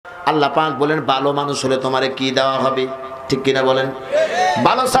আল্লাহ পাক বলেন ভালো মানুষ হলে তোমারে কি দেওয়া হবে, ঠিক কিনা বলেন?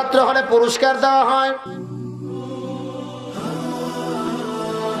 ভালো ছাত্র হলে পুরস্কার দেওয়া হয়।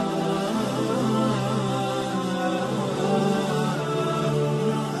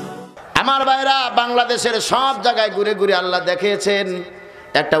 আমার ভাইরা, বাংলাদেশের সব জায়গায় ঘুরে ঘুরে আল্লাহ দেখিয়েছেন।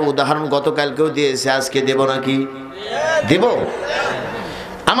 একটা উদাহরণ গতকালকেও দিয়েছে, আজকে দেব নাকি? দেব।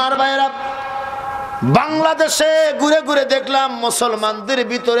 আমার ভাইরা, বাংলাদেশে ঘুরে ঘুরে দেখলাম মুসলমানদের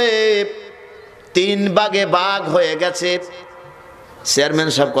ভিতরে 3 ভাগে ভাগ হয়ে গেছে। চেয়ারম্যান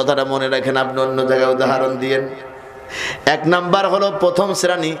সাহেব কথাটা মনে রাখেন, আপনি অন্য জায়গায় উদাহরণ দিয়েন। 1 নাম্বার হলো প্রথম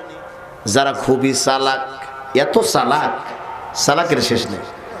শ্রেণী, যারা খুবই চালাক, এত চালাক, চালাকের শেষ নেই।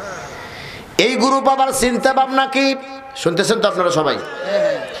 এই গ্রুপ আবার চিন্তা ভাবনা কি, শুনতেছেন তো আপনারা সবাই?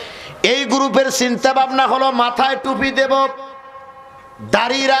 এই গ্রুপের চিন্তা ভাবনা হলো মাথায় টুপি দেব,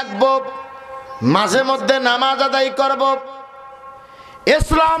 দাড়ি রাখবো, মাঝে মধ্যে নামাজ আদায় করব,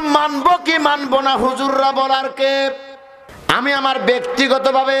 ইসলাম মানবো কি মানবো না হুজুররা বলার কে, আমি আমার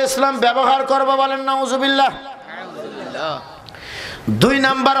ব্যক্তিগতভাবে ইসলাম ব্যবহার করব, বলেন নাউজুবিল্লাহ। 2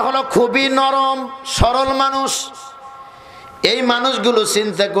 নাম্বার হলো খুবই নরম সরল মানুষ। এই মানুষগুলো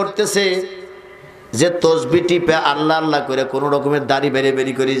চিন্তা করতেছে যে তসবিহ টিপে আল্লাহ আল্লাহ করে কোন রকমের দাড়ি বেড়ে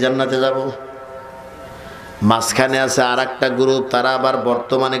বেরি করে জান্নাতে যাব। মাঝখানে আছে আর একটা গ্রুপ, তারা আবার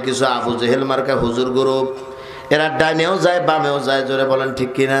বর্তমানে কিছু আবু জেহেল মার্কা হুজুর গ্রুপ, এরা ডাইনেও যায় বামেও যায়, জোরে বলেন ঠিক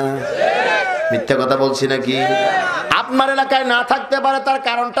কিনা? মিথ্যা কথা বলছি নাকি? আপনার এলাকায় না থাকতে পারে, তার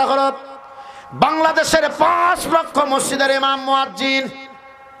কারণটা হলো বাংলাদেশের 5 লক্ষ মসজিদের ইমাম মুয়াজ্জিন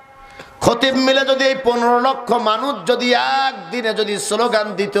খতিব মিলে যদি এই 15 লক্ষ মানুষ যদি একদিনে যদি স্লোগান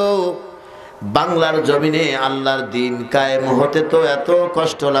দিত, বাংলার জমিনে আল্লাহর দিন কায়েম হতে তো এত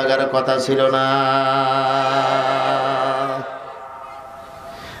কষ্ট লাগার কথা ছিল না।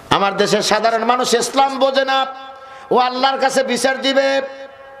 আমার দেশের সাধারণ মানুষ ইসলাম বোঝে না, ও আল্লাহর কাছে বিচার দিবে,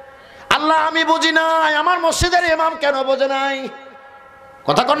 আল্লাহ আমি বুঝি নাই, আমার মসজিদের ইমাম কেন বোঝে নাই?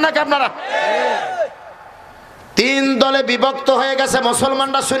 কথা কন নাকি আপনারা? 3 দলে বিভক্ত হয়ে গেছে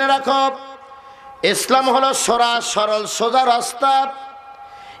মুসলমানরা, শুনে রাখো। ইসলাম হলো সরল সোজা রাস্তা।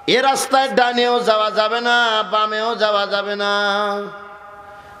 এ রাস্তায় ডানেও যাওয়া যাবে না, বামেও যাওয়া যাবে না,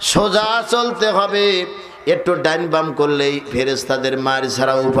 সোজা চলতে হবে। একটু ডাইন বাম করলেই ফেরেশতাদের মার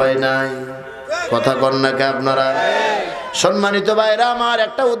ছাড়া উপায় নাই। কথা কন নাকি আপনারা? সম্মানিত ভাইরা আমার,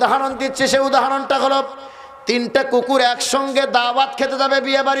 একটা উদাহরণ দিচ্ছি। সেই উদাহরণটা হলো 3টা কুকুর একসঙ্গে দাওয়াত খেতে যাবে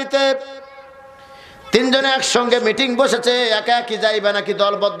বিয়ে বাড়িতে। 3 জনে একসঙ্গে মিটিং বসেছে, একা একই যাইবা নাকি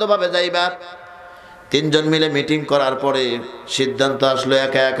দলবদ্ধভাবে যাইবা? 3 জন মিলে মিটিং করার পরে সিদ্ধান্ত আসলো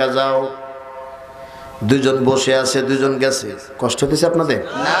একা একা যাও। 2 জন বসে আছে, 2 জন গেছে। কষ্ট দিছে আপনাদের?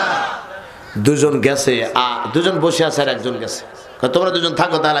 না। 2 জন গেছে, 2 জন বসে আছে আর 1 জন গেছে। তোমরা 2 জন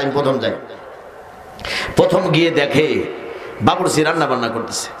থাকো, তাহলে আমি প্রথম যাই। প্রথম গিয়ে দেখে বাবুর্চি রান্না বান্না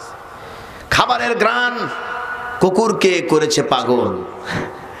করতেছে, খাবারের গ্রান, কুকুরকে করেছে পাগল।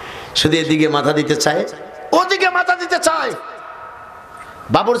 শুধু এদিকে মাথা দিতে চায়, ওদিকে মাথা দিতে চায়।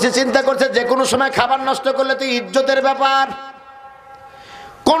 বাবুর্চি চিন্তা করছে যে কোনো সময় খাবার নষ্ট করলে তো ইজ্জতের ব্যাপার।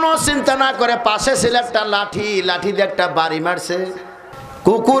 কোনো চিন্তা না করে পাশে ছিল একটা লাঠি দিয়ে একটা বাড়ি মারছে।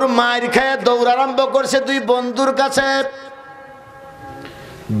 কুকুর মার খেয়ে দৌড় আরম্ভ করছে 2 বন্ধুর কাছে।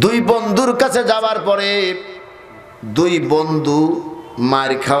 2 বন্ধুর কাছে যাওয়ার পরে 2 বন্ধু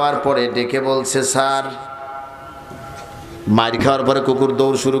মার খাওয়ার পরে ডেকে বলছে, স্যার। মার খাওয়ার পরে কুকুর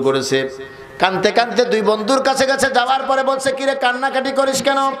দৌড় শুরু করেছে। কানতে কানতে 2 বন্ধুর কাছে কাছে যাওয়ার পরে বলছে, কিরে কান্নাকাটি করিস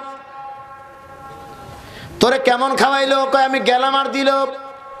কেন? তোরে কেমন খাওয়াইলো? কয় আমি গেলাম আর দিল।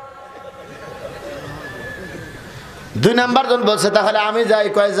 2 নাম্বার জন বলছে, তাহলে আমি যাই।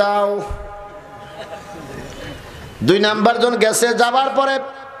 কয় যাও। 2 নাম্বার জন গেছে, যাবার পরে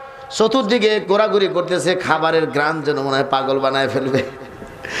চতুর্দিকে ঘোরাঘুরি করতেছে, খাবারের গ্রান যেন মনে হয় পাগল বানায় ফেলবে।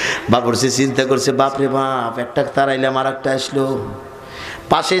 বাবুর্চি চিন্তা করছে, বাপরে বাপ, একটা তারাইলাম আর একটা আসলো।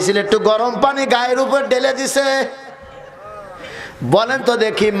 পাশে ছিল একটু গরম পানি গায়ের উপর ঢেলে দিছে। বলেন তো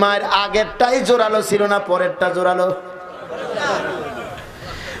দেখি, মায়ের আগেরটাই জোরালো ছিল না পরেরটা জোরালো?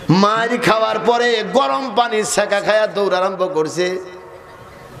 মায়ের খাওয়ার পরে গরম পানি সেকা খায়া দৌড় আরম্ভ করছে।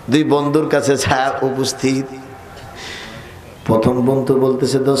 2 বন্ধুর কাছে ছায়া উপস্থিত। প্রথম বন্ধু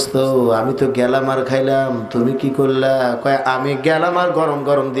বলতেছে, দোস্ত আমি তো গেলাম আর খাইলাম, তুমি কি করলা? কয় আমি গেলাম আর গরম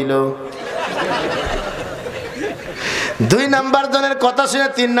গরম দিল। 2 নাম্বার জনের কথা শুনে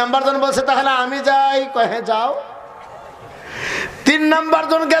 3 নাম্বার জন বলছে, তাহলে আমি যাই। কয় হ্যাঁ যাও। 3 নাম্বার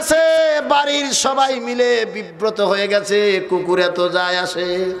জন গেছে, বাড়ির সবাই মিলে বিব্রত হয়ে গেছে। কুকুর এত যায় আসে,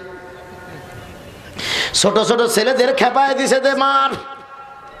 ছোট ছোট ছেলেদের খেপায় দিছে দে মার।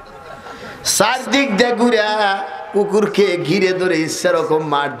 চারদিক দিয়ে ঘুরে কুকুরকে ঘিরে ধরে ইচ্ছা রকম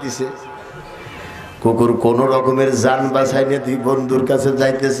মার দিছে। কুকুর কোন রকমের জান বাঁচাই নিয়ে দুই বন্ধুর কাছে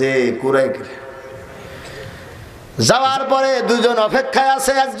যাইতেছে কুরাই যাওয়ার পরে দুজন অপেক্ষায়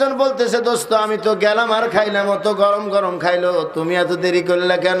আছে। একজন বলতেছে দোস্ত আমি তো গেলাম আর খাইলাম, অত গরম গরম খাইলো, তুমি এত দেরি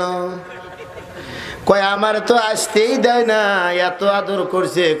করলে কেন? কয় আমার তো আসতেই দেয় না, এত আদর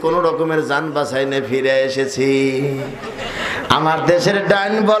করছে, কোন রকমের জান বাঁচাই নিয়ে ফিরে এসেছি। আমার দেশের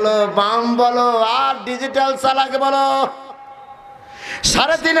ডাইন বলো বাম বলো আর ডিজিটাল চালাক বলো,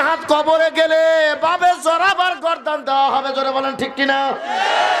 3.5 হাত কবরে গেলে বাবে জরাবার গর্দান দেওয়া হবে। জোরে বলেন ঠিক কিনা?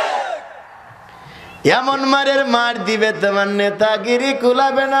 এমন মারের মার দিবে তোমার নেতাগিরি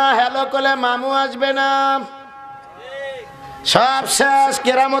কুলাবে না, হ্যালো কলে মামু আসবে না, সব শেষ,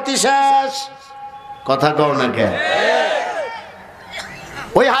 কেরামতি শেষ। কথা কও না কে?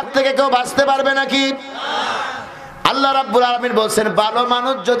 ওই হাত থেকে কেউ বাঁচতে পারবে নাকি? আল্লাহ রাব্বুল আলামিন বলছেন ভালো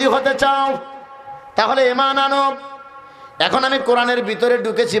মানুষ যদি হতে চাও তাহলে ঈমান আনো। এখন আমি কোরআনের ভিতরে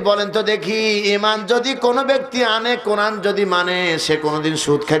ঢুকেছি, বলেন তো দেখি ঈমান যদি কোনো ব্যক্তি আনে, কোরআন যদি মানে, সে কোনোদিন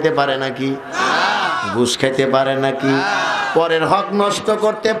সুদ খেতে পারে নাকি? ঘুষ খেতে পারে নাকি? পরের হক নষ্ট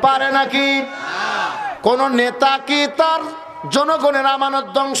করতে পারে নাকি? কোন নেতা কি তার জনগণের আমানত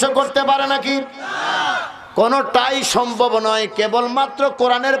ধ্বংস করতে পারে নাকি? কোনটাই সম্ভব নয়, কেবলমাত্র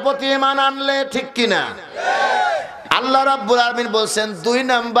কোরআনের প্রতি ঈমান আনলে। ঠিক কিনা? আল্লাহ রাব্বুল আলামিন বলছেন 2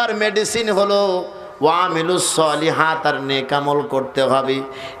 নাম্বার মেডিসিন হলো ওয়ামিলুস সলিহাত, আর নেক আমল করতে হবে।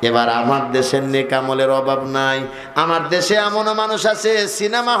 এবার আমার দেশের নেক আমলের অভাব নাই। আমার দেশে এমন মানুষ আছে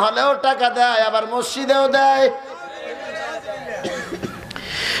সিনেমা হলেও টাকা দেয়, আবার মসজিদেও দেয়।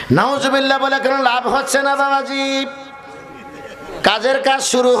 নাউজুবিল্লাহ বলে কোনো লাভ হচ্ছে না বাবাজি। কাজের কাজ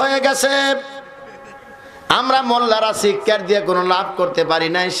শুরু হয়ে গেছে, আমরা মোল্লারা শিক্ষার দিয়ে কোনো লাভ করতে পারি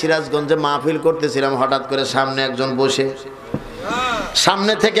নাই। সিরাজগঞ্জে মাহফিল করতেছিলাম, হঠাৎ করে সামনে একজন বসে,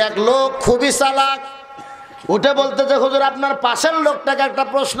 সামনে থেকে এক লোক খুবই চালাক উঠে বলতেছে হুজুর আপনার পাশের লোকটাকে একটা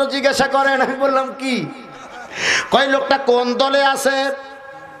প্রশ্ন জিজ্ঞাসা করেন। আমি বললাম কি? কয় লোকটা কোন দলে আছে?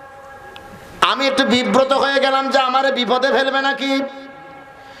 আমি একটু বিব্রত হয়ে গেলাম যে আমারে বিপদে ফেলবে নাকি।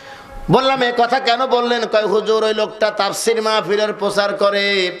 বললাম এ কথা কেন বললেন? কয় হুজুর ওই লোকটা তাফসীর মাহফিলের প্রচার করে,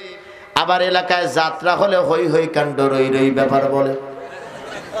 আবার এলাকায় যাত্রা হলে হই হই কাণ্ড রই রই ব্যাপার বলে।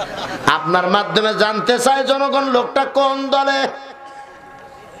 আপনার মাধ্যমে জানতে চাই জনগণ লোকটা কোন দলে।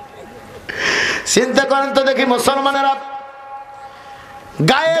 চিন্তা করেন তো দেখি, মুসলমানেরা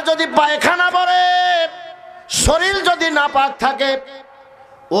গায়ে যদি পায়খানা পড়ে, শরীর যদি নাপাক থাকে,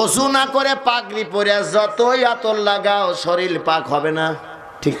 ওযু না করে পাগড়ি পরে যতই আতর লাগাও শরীর পাক হবে না।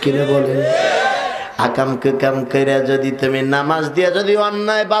 ঠিক কিনা বলেন? আকাম কুকাম করে যদি তুমি নামাজ দিয়ে যদি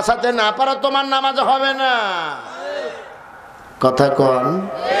অন্যায় বাঁচাতে না পারো, তোমার নামাজ হবে না। কথা কোন?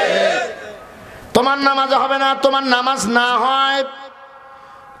 তোমার নামাজ হবে না। তোমার নামাজ না হয়,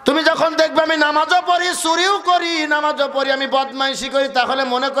 তুমি যখন দেখবে আমি নামাজও পড়ি, চুরিও করি, নামাজও পড়ি, আমি বদমাইশি করি, তাহলে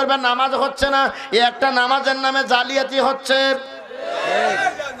মনে করবে নামাজ হচ্ছে না, এ একটা নামাজের নামে জালিয়াতি হচ্ছে।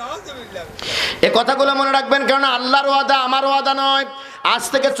 এ কথাগুলো মনে রাখবেন, কারণ আল্লাহর ওয়াদা আমার ওয়াদা নয়। আজ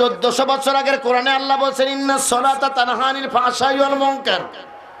থেকে 1400 বছর আগের কোরআনে আল্লাহ বলছেন ইন্নাস সালাতা তানহা আনিল ফাহশাই ওয়াল মুনকার।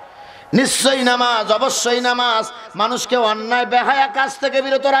 নিশ্চয়ই নামাজ, অবশ্যই নামাজ মানুষকে অন্যায় বেহায়া কাজ থেকে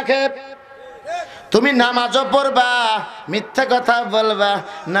বিরত রাখে। তুমি নামাজও পড়বা, মিথ্যা কথা বলবা,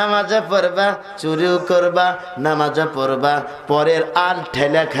 নামাজও পড়বা, চুরিও করবা, নামাজও পড়বা, পরের আর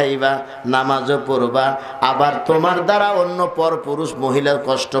ঠেলা খাইবা, নামাজও পড়বা, আবার তোমার দ্বারা অন্য পর পুরুষ মহিলার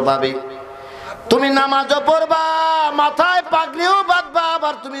কষ্ট পাবে। তুমি নামাজও পড়বা, মাথায় পাগড়িও বাঁধবা,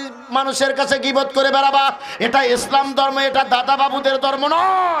 আবার তুমি মানুষের কাছে গীবত করে বেড়াবা। এটা ইসলাম ধর্ম, এটা দাদা বাবুদের ধর্ম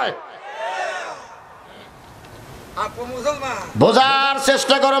নয়। বোঝার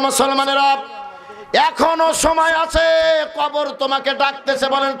চেষ্টা করো মুসলমানেরা, এখনো সময় আছে, কবর তোমাকে ডাকতেছে।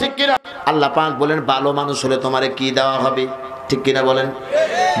 বলেন ঠিক কিনা? আল্লাহ পাক বলেন ভালো মানুষ হলে তোমারে কি দেওয়া হবে? ঠিক কিনা বলেন?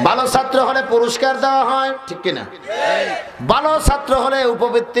 ভালো ছাত্র হলে পুরস্কার দেওয়া হয়। ঠিক কিনা? ভালো ছাত্র হলে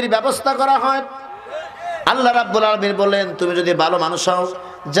উপবৃত্তির ব্যবস্থা করা হয়। আল্লাহ রাব্বুল আলামিন বলেন তুমি যদি ভালো মানুষ হও,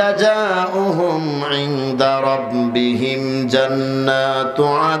 জাযাউহুম ইনদা রাব্বিহিম জান্নাতু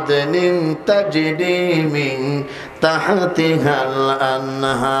আদনিন তাজরি মিন তাহতিহাল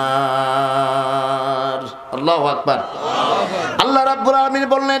আনহার। আল্লাহু আকবার। আল্লাহ রাব্বুল আলামিন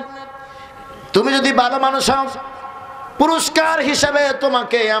বললেন তুমি যদি ভালো মানুষ হও, পুরস্কার হিসেবে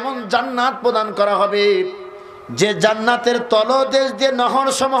তোমাকে এমন জান্নাত প্রদান করা হবে যে জান্নাতের তলদেশ দিয়ে নহর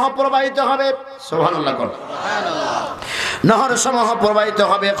সমূহ প্রবাহিত হবে। সুবহানাল্লাহ। নহর সমূহ প্রবাহিত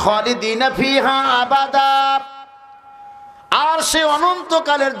হবে, খালিদিনা ফিহা আবাদা, আর সে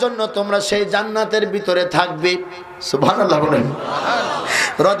অনন্তকালের জন্য তোমরা সেই জান্নাতের ভিতরে থাকবে। সুবহানাল্লাহ বলেন।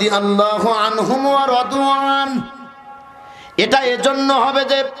 রাদিয়াল্লাহু আনহুম ওয়া রাদু আন। এটা এজন্য হবে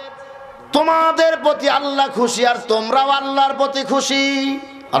যে তোমাদের প্রতি আল্লাহ খুশি আর তোমরাও আল্লাহর প্রতি খুশি।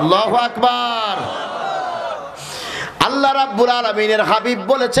 আল্লাহু আকবার। আল্লাহ রাব্বুল আলামিনের হাবিব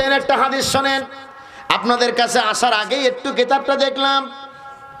বলেছেন, একটা হাদিস শোনেন। আপনাদের কাছে আসার আগেই একটু কিতাবটা দেখলাম,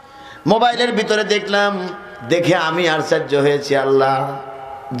 মোবাইলের ভিতরে দেখলাম, দেখে আমি আশ্চর্য হয়েছি। আল্লাহ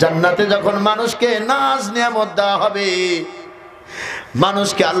জান্নাতে যখন মানুষকে নাজ নিয়ামত দেওয়া হবে,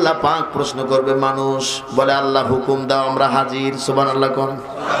 মানুষকে আল্লাহ পাক প্রশ্ন করবে, মানুষ বলে আল্লাহ হুকুম দাও, আমরা হাজির। সুবহানাল্লাহ কোন।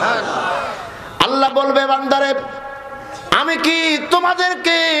 আল্লাহ বলবে, বান্দারে আমি কি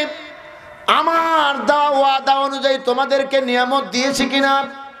তোমাদেরকে আমার দেওয়া ওয়াদা অনুযায়ী তোমাদেরকে নিয়ামত দিয়েছি কিনা?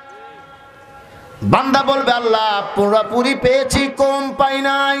 বান্দা বলবে, আল্লাহ পুরোপুরি পেয়েছি, কম পাই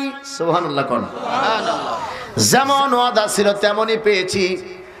নাই। সুবহানাল্লাহ কোন। যেমন ওয়াদা ছিল তেমনই পেয়েছি।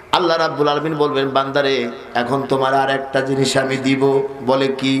 আল্লাহ রাব্বুল আলামিন বলবেন, বান্দারে এখন তোমার আর একটা জিনিস আমি দিব। বলে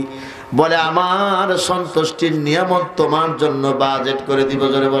কি? বলে আমার সন্তুষ্টির নিয়ামত তোমার জন্য বাজেট করে দিব।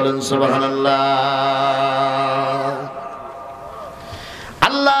 জোরে বলেন সুবহানাল্লাহ।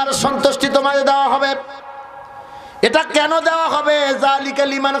 আল্লাহর সন্তুষ্টি তোমাদের দেওয়া হবে। এটা কেন দেওয়া হবে? যালিকা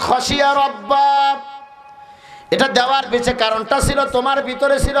লিমান খাশিয়া রাব্বা। এটা দেওয়ার পিছে কারণটা ছিল, তোমার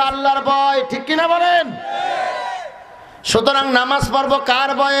ভিতরে ছিল আল্লাহর ভয়। ঠিক কিনা বলেন? সুতরাং নামাজ পড়বো কার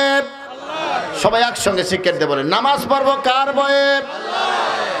ভয়ে? সবাই একসঙ্গে স্বীকার দিয়ে বলেন, নামাজ পড়বো কার ভয়ে?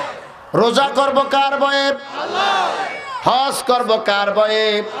 রোজা করবো কার ভয়ে? হজ করবো কার ভয়ে?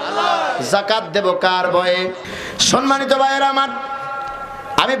 যাকাত দেব কার ভয়ে? সম্মানিত ভাইয়েরা আমার,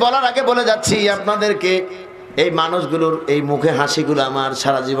 আমি বলার আগে বলে যাচ্ছি আপনাদেরকে, এই মানুষগুলোর এই মুখে হাসিগুলো আমার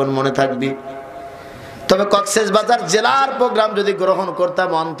সারা জীবন মনে থাকবে। তবে কক্সবাজার জেলার প্রোগ্রাম যদি গ্রহণ করতাম,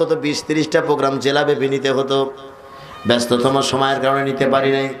 অন্তত 20-30টা প্রোগ্রাম জেলাব্যাপী নিতে হতো। ব্যস্ততম সময়ের কারণে নিতে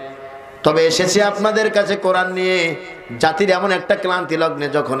পারি নাই। তবে এসেছি আপনাদের কাছে কোরআন নিয়ে। জাতির এমন একটা ক্লান্তি লগ্নে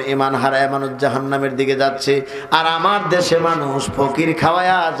যখন ঈমান হারায় মানুষ জাহান্নামের দিকে যাচ্ছে, আর আমার দেশে মানুষ ফকির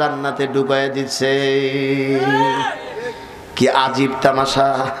খাওয়ায়া জান্নাতে ঢুকায়া দিচ্ছে। কি আজীব তামাশা!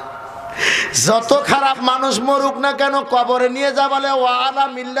 যত খারাপ মানুষ মরুক না কেন, কবরে নিয়ে যা বলে ওয়ালা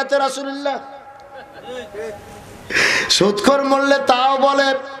মিল্লাতে রাসূলুল্লাহ। সুদখোর মরলে তাও বলে,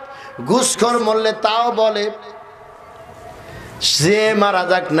 ঘুষখোর মরলে তাও বলে। যে মারা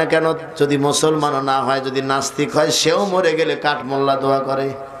যাক না কেন, যদি মুসলমানও না হয়, যদি নাস্তিক হয়, সেও মরে গেলে কাঠমোল্লা দোয়া করে।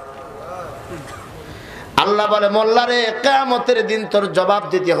 আল্লাহ বলে, মোল্লারে কিয়ামতের দিন তোর জবাব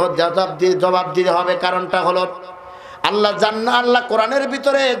দিতে হবে। কারণটা হলো, আল্লাহ কোরআনের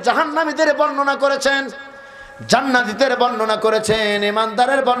ভিতরে জাহান্নামীদের বর্ণনা করেছেন, জান্নাতীদের বর্ণনা করেছেন,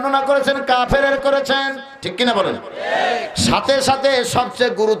 ঈমানদারের বর্ণনা করেছেন, কাফেরের করেছেন। ঠিক কিনা বলেন? সাথে সাথে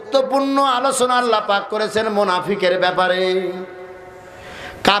সবচেয়ে গুরুত্বপূর্ণ আলোচনা আল্লাহ পাক করেছেন মুনাফিকের ব্যাপারে।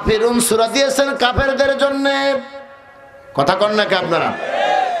 কাফিরুন সূরা দিয়েছেন কাফেরদের জন্য। কথা কন নাকি আপনারা?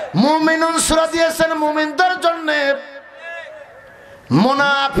 মুমিনুন সূরা দিয়েছেন মুমিনদের জন্য।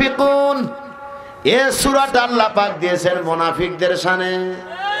 মুনাফিকুন এ সূরাটা আল্লাহ পাক দিয়েছেন মুনাফিকদের শানে।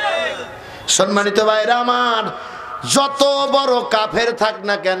 সম্মানিত ভাইরা আমার, যত বড় কাফের থাক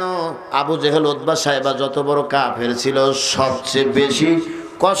না কেন, আবু জেহেল, উতবা, সাইবা যত বড় কাফের ছিল, সবচেয়ে বেশি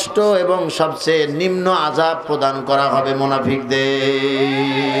কষ্ট এবং সবচেয়ে নিম্ন আযাব প্রদান করা হবে মুনাফিকদের।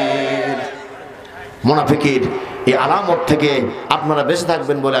 মুনাফিকের এই আলামত থেকে আপনারা বেঁচে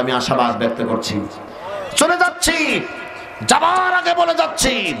থাকবেন বলে আমি আশাবাদ ব্যক্ত করছি। চলে যাচ্ছি, যাবার আগে বলে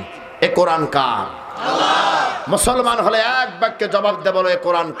যাচ্ছি, এ কোরআন কার? মুসলমান হলে এক বাক্যে জবাব দেব, এ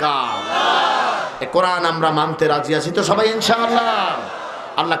কোরআন কার? এ কোরআন আমরা মানতে রাজি আছি তো সবাই ইনশাআল্লাহ?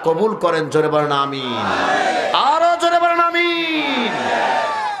 আল্লাহ কবুল করেন। জোরে বলেন আমিন। আরো জোরে বলেন আমিন।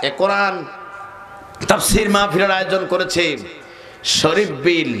 এ কোরআন তাফসীর মাহফিলের আয়োজন করেছে শরীফ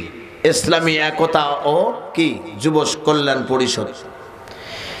বিল ইসলামী একতা ও কি যুব কল্যাণ পরিষদ।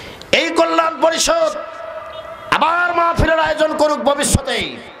 এই কল্যাণ পরিষদ আবার মাহফিলের আয়োজন করুক ভবিষ্যতে।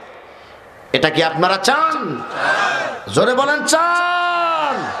 এটা কি আপনারা চান? জোরে বলেন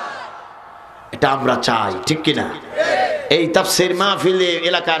চান? এটা আমরা চাই, ঠিক কিনা? এই তাফসীর মাহফিলে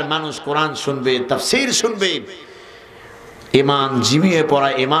এলাকার মানুষ কোরআন শুনবে, তাফসীর শুনবে, ঈমান জিমিয়ে পড়া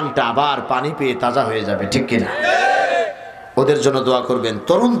ঈমানটা আবার পানি পেয়ে তাজা হয়ে যাবে, ঠিক কিনা? ওদের জন্য দোয়া করবেন,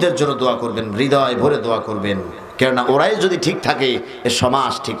 তরুণদের জন্য দোয়া করবেন, হৃদয় ভরে দোয়া করবেন, কেননা ওরাই যদি ঠিক থাকে এ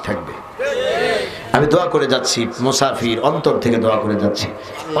সমাজ ঠিক থাকবে। আমি দোয়া করে যাচ্ছি, মুসাফির অন্তর থেকে দোয়া করে যাচ্ছি,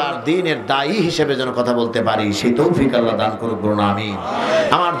 আর দিনের দায়ী হিসেবে যেন কথা বলতে পারি, সেই তৌফিক আল্লাহ দান করুক, বলুন আমিন।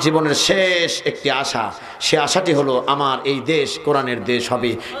 আমার জীবনের শেষ একটি আশা, সে আশাটি হলো আমার এই দেশ কোরআনের দেশ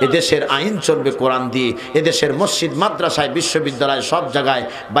হবে। এ দেশের আইন চলবে কোরআন দিয়ে। এ দেশের মসজিদ, মাদ্রাসায়, বিশ্ববিদ্যালয়, সব জায়গায়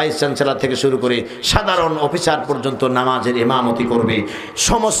ভাইস চ্যান্সেলর থেকে শুরু করে সাধারণ অফিসার পর্যন্ত নামাজের ইমামতি করবে।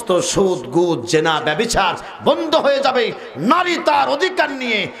 সমস্ত সুদ, গুদ, জেনা, ব্যভিচার বন্ধ হয়ে যাবে। নারী তার অধিকার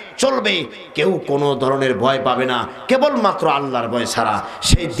নিয়ে চলবে, কেউ কোনো ধরনের ভয় পাবে না, কেবলমাত্র আল্লাহর ভয় ছাড়া।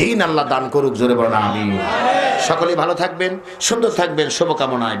 সেই দিন আল্লাহ দান করুক, জোরে বলেন আমিন। সকলেই ভালো থাকবেন, সুন্দর থাকবেন,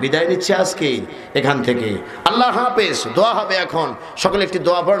 শুভকামনায় বিদায় নিচ্ছি আজকে এখান থেকে। আল্লাহ হাফেজ। দোয়া হবে এখন, সকলে একটি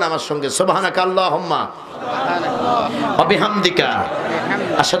দোয়া পড়েন আমার সঙ্গে। সুবহানাকা আল্লাহুম্মা ওয়া বিহামদিকা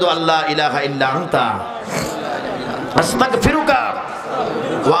আশহাদু আল্লা ইলাহা ইল্লা আনতা আস্তাগফিরুকা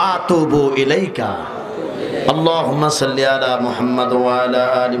ওয়া আতুবু ইলাইকা। আল্লাহুম্মা সাল্লি আলা মুহাম্মাদ ওয়া আলা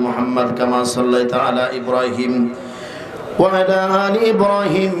আলি মুহাম্মাদ কামা সাল্লাইতা আলা ইব্রাহিম ওয়া আলা আলি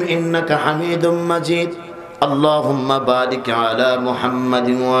ইব্রাহিম ইন্নাকা হামিদুম মাজিদ। আল্লাহুম্মা বারিক আলা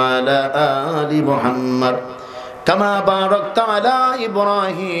মুহাম্মাদিন ওয়া আলা আলি মুহাম্মাদ কামা বারাকতা আলা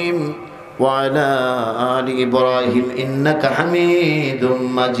ইব্রাহিম ওয়া আলা আলি ইব্রাহিম ইন্নাকা হামিদুম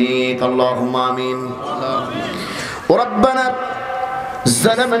মাজিদ। আল্লাহুম্মা আমিন। ربنا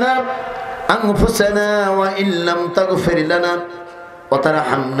ظلمنا أنفسنا وإن لم تغفر لنا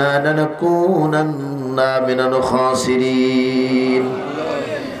وترحمنا لنكونن من الخاسرين।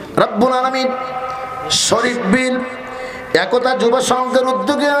 رب العالمين শরীফ বিল একতা যুব সংঘের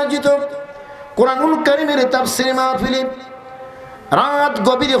উদ্যোগে আয়োজিত কোরআনুল কারীমের তাফসীর মাহফিলে রাত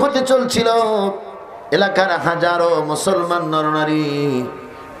গভীর হতে চলছিল। এলাকার হাজারো মুসলমান নরনারী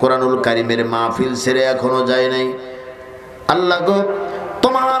কোরআনুল কারীমের মাহফিল ছেড়ে এখনো যায় নাই। আল্লাহ গো,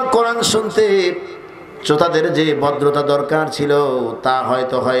 তোমার কোরআন শুনতে শ্রোতাদের যে ভদ্রতা দরকার ছিল তা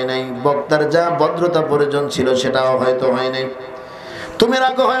হয়তো হয় নাই, বক্তার যা ভদ্রতা প্রয়োজন ছিল সেটাও হয়তো হয় নাই। তুমি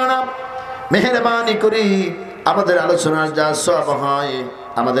রাগ হয় না, মেহেরবানি করি আমাদের আলোচনার যা সওয়াব হয়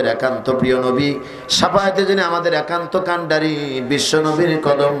আমাদের একান্ত প্রিয় নবী শাফায়াতে যিনি আমাদের একান্ত কান্ডারি বিশ্ব নবীর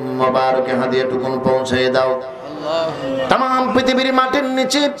কদম মোবারকে হাদিয়াটুকুন পৌঁছে দাও। তাম পৃথিবীর মাটির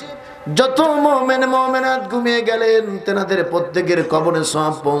নিচে যত মুমিন মুমিনাত ঘুমিয়ে গেলেন তেনাদের প্রত্যেকের কবরে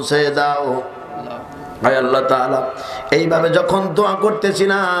সওয়াব পৌঁছে দাও। আয় আল্লাহ তাআলা, এইভাবে যখন দোয়া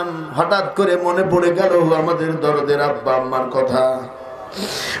করতেছিলাম হঠাৎ করে মনে পড়ে গেল আমাদের দরদের আব্বা আম্মার কথা।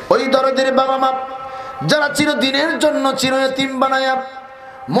 ওই দরদের বাবা মা যারা চিরদিনের জন্য চিরয়তীম বানায়া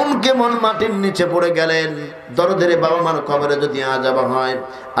মনকে মন মাটির নিচে পড়ে গেলেন। দরদের বাবা মার কবরে যদি আযাব হয়,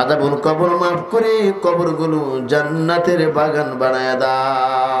 আযাবুল কবর মাফ করে কবরগুলো জান্নাতের বাগান বানায়া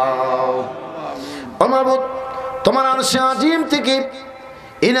দাও। ও মাবুদ, তোমার আরশে আজিম থেকে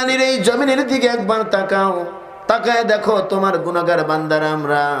ইনানির এই জমিনের দিকে একবার তাকাও, তাকায় দেখো তোমার গুনাহগার বান্দারা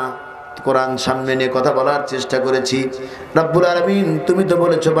আমরা কোরআন সামনে নিয়ে কথা বলার চেষ্টা করেছি। রব্বুল আলামিন, তুমি তো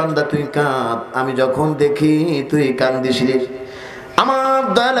বলেছো বান্দা তুই কাঁদ, আমি যখন দেখি তুই কান্দিস রে। আমার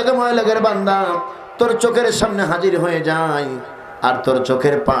দয়া লাগে ময় লাগের বান্দা তোর চোখের সামনে হাজির হয়ে যায় আর তোর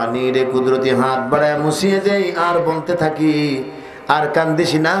চোখের পানি রে কুদরতি হাত বাড়ায় মুছিয়ে দেই আর বলতে থাকি আর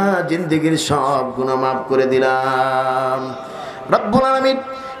কান্দিস না, জিন্দেগির সব গুনাহ মাফ করে দিলাম। রব্বুল আলামিন,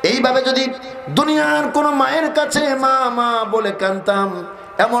 এইভাবে যদি দুনিয়ার কোন মায়ের কাছে মা মা বলে কাঁদতাম,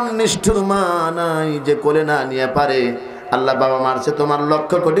 এমন নিষ্ঠুর মা নাই যে কোলে না নিয়ে পারে। আল্লাহ, বাবা মারছে তোমার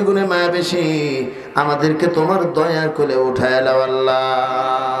লক্ষ কোটি গুণে মায়া বেশি, আমাদেরকে তোমার দয়ার কোলে উঠায় নাও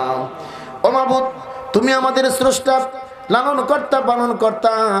আল্লাহ। ও মাবুদ, তুমি আমাদের স্রষ্টা, লালন কর্তা, পালন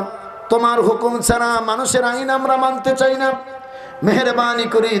কর্তা। তোমার হুকুম ছাড়া মানুষের আইন আমরা মানতে চাই না। মেহেরবানি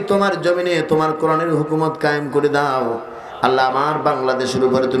করি তোমার জমিনে তোমার কোরআনের হুকুমত কায়েম করে দাও আল্লাহ। আমার বাংলাদেশের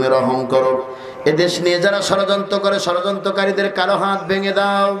উপরে তুমি রহম করো। এদেশ নিয়ে যারা ষড়যন্ত্র করে ষড়যন্ত্রকারীদের কালো হাত ভেঙে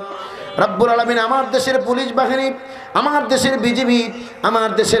দাও রব্বুল আলামিন। আমার দেশের পুলিশ বাহিনী, আমার দেশের বিজিবি, আমার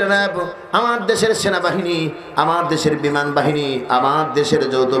দেশের র্যাব, আমার দেশের সেনাবাহিনী, আমার দেশের বিমান বাহিনী, আমার দেশের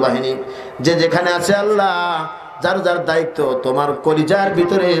যৌথ বাহিনী, যে যেখানে আছে আল্লাহ, যার যার দায়িত্ব তোমার কলিজার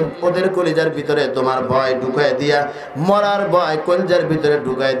ভিতরে, ওদের কলিজার ভিতরে তোমার ভয় ঢুকায় দিয়া, মরার ভয় কলিজার ভিতরে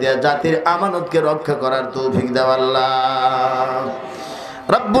ঢুকায় দিয়া জাতির আমানতকে রক্ষা করার তৌফিক দাও আল্লাহ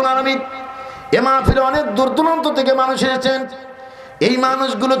রব্বুল আলামিন। এ মাহফিলে অনেক দূর দূরান্ত থেকে মানুষ এসেছেন। এই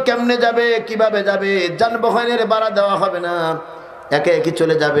মানুষগুলো কেমনে যাবে, কিভাবে যাবে? যানবাহনের ভাড়া দেওয়া হবে না, একে একে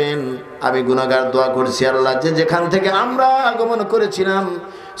চলে যাবেন। আমি গুনাহগার দোয়া করছি আল্লাহ, যে যেখান থেকে আমরা আগমন করেছিলাম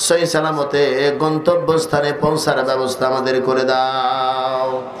সহি সালামতে গন্তব্যস্থানে পৌঁছার ব্যবস্থা আমাদের করে দাও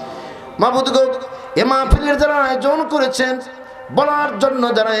মাবুদ গো। এ মাহফিলের যারা আয়োজন করেছেন, বলার জন্য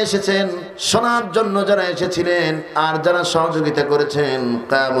যারা এসেছেন, শোনার জন্য যারা এসেছিলেন, আর যারা সহযোগিতা করেছেন,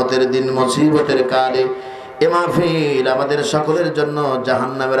 কিয়ামতের দিন মুসিবতের কালে এ মাহফিল আমাদের সকলের জন্য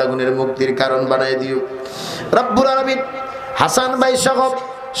জাহান্নামের আগুনের মুক্তির কারণ বানায় দিও রব্বুল আলামিন। হাসান ভাই সহ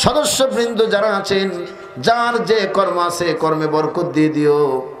সদস্যবৃন্দ যারা আছেন, যার যে কর্ম আছে কর্মে বরকত দিয়ে দিও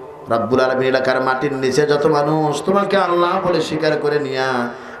রব্বুল আলামিন। এলাকার মাটির নিচে যত মানুষ তোমাকে আল্লাহ বলে স্বীকার করে নিয়া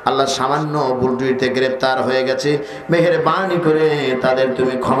আল্লাহ সামান্য ভুলটুইতে গ্রেফতার হয়ে গেছে, মেহেরবানি করে তাদের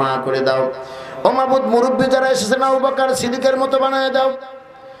তুমি ক্ষমা করে দাও ও মাবুদ। মুরব্বী যারা এসেছেন আবু বকর সিদ্দিকের মতো বানায় দাও,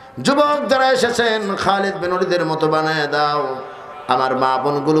 যুবক যারা এসেছেন খালিদ বিন ওলীদের মতো বানায় দাও আমার মা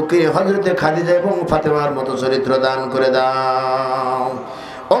বোনগুলোকে হযরতে খাদিজা এবং ফাতেমার মতো চরিত্র দান করে দাও।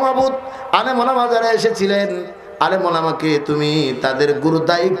 ও মাবুদ, আলেম ওলামা যারা এসেছিলেন, আলেম ওলামাকে তুমি তাদের গুরু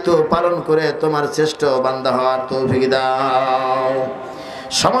দায়িত্ব পালন করে তোমার শ্রেষ্ঠ বান্দা হওয়ার তৌফিক দাও।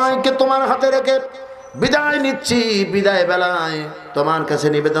 সময়কে তোমার হাতে রেখে বিদায় নিচ্ছি। বিদায় বেলায় তোমার কাছে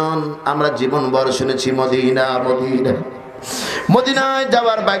নিবেদন, আমরা জীবনভর শুনেছি মদিনা মদিনা, মদিনায়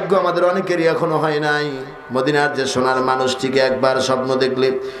যাওয়ার ভাগ্য আমাদের অনেকেরই এখনো হয় নাই। মদিনার যে সোনার মানুষটিকে একবার স্বপ্ন দেখলে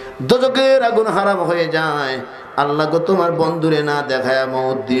দোজখের আগুন হারাম হয়ে যায়। আল্লাহ গো, তোমার বন্ধুরে না দেখায়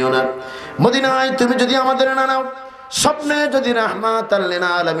মওত দিও না। মদিনায় তুমি যদি আমাদের না নাও, স্বপ্নে যদি রাহমাতাল লিল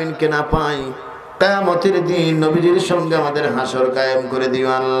আলামিনকে না পাই, কিয়ামতের দিন নবীজির সঙ্গে আমাদের হাসর কায়েম করে দিও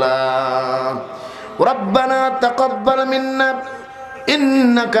আল্লাহ। রব্বানা তাকাব্বাল মিন্না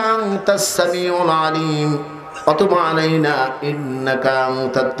ইন্নাকা আনতাস সামিউল আলিম وتب علينا إنك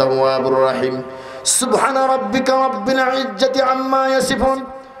أنت التواب الرحيم سبحان ربك رب العزة عما يصفون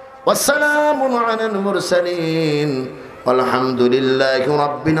والسلام على المرسلين والحمد لله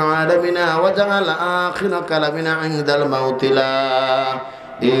رب العالمين وجعل آخر كلامنا عند الموت لا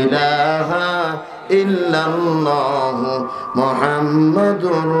إله إلا الله محمد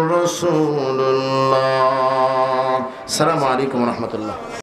رسول الله. السلام عليكم ورحمة الله.